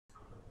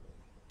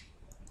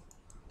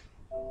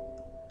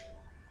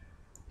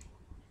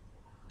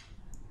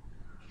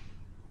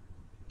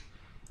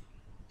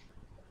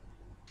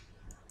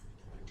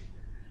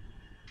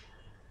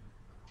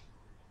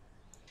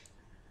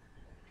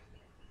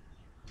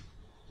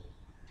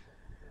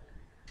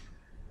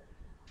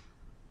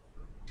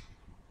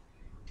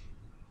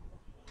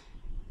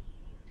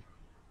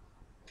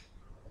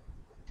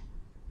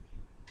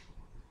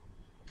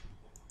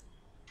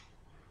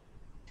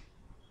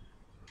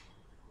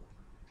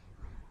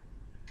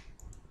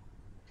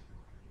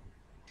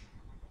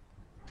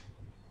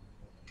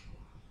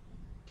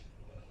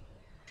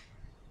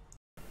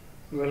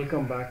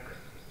Welcome back.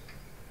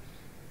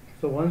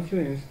 So once you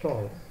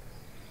install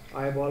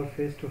iball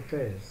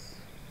face2face,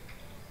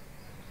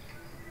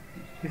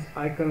 this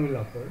icon will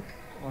appear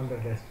on the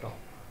desktop.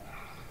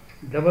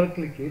 Double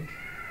click it.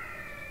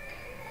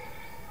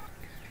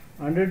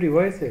 Under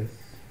devices,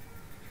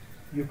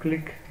 you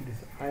click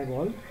this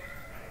eyeball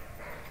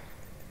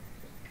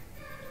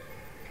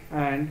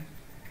and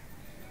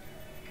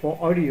for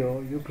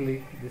audio you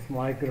click this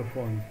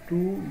microphone, 2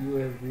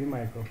 USB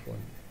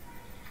microphone.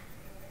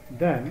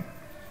 Then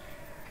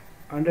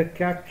under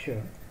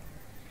capture,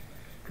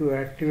 to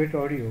activate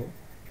audio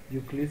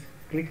you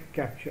click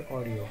capture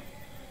audio,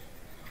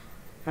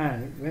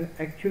 and when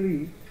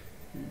actually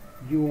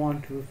you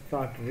want to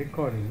start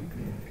recording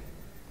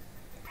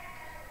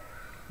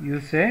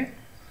you say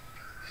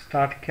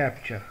start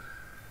capture.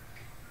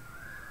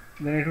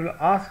 Then it will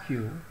ask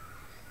you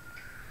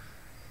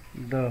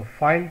the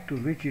file to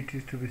which it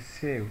is to be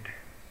saved.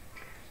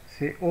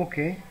 Say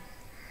OK,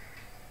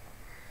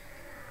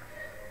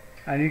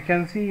 and you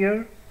can see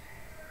here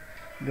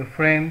the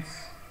frames,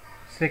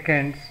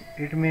 seconds.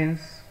 It means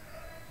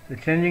the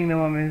changing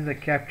number means the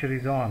capture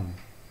is on.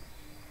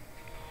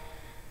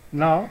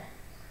 Now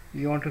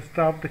you want to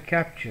stop the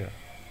capture.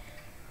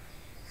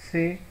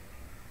 Say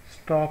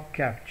stop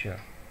capture,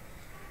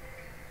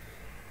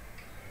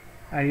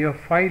 and your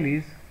file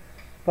is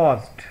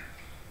paused.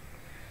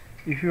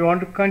 If you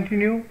want to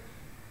continue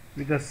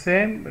with the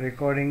same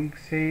recording,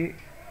 say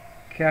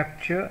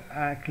capture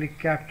and click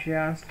capture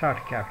and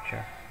start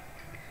capture.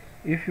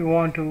 If you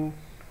want to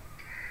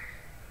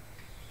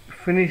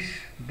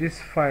finish this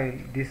file,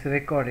 this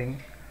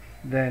recording,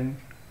 then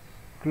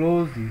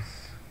close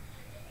this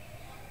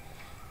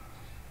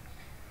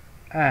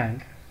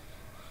and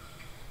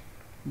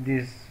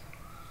this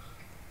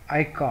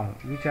icon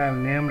which I have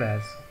named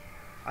as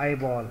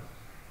eyeball,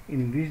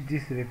 in which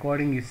this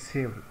recording is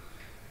saved,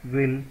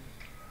 will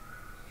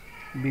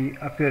be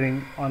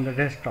appearing on the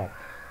desktop.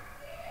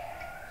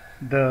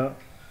 The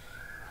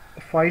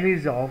file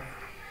is of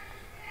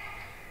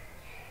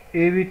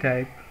AVI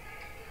type,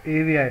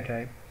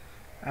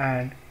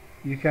 and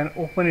you can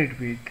open it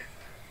with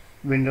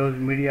Windows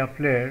Media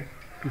Player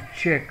to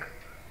check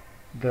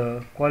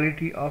the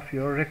quality of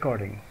your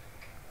recording.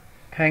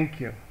 Thank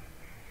you.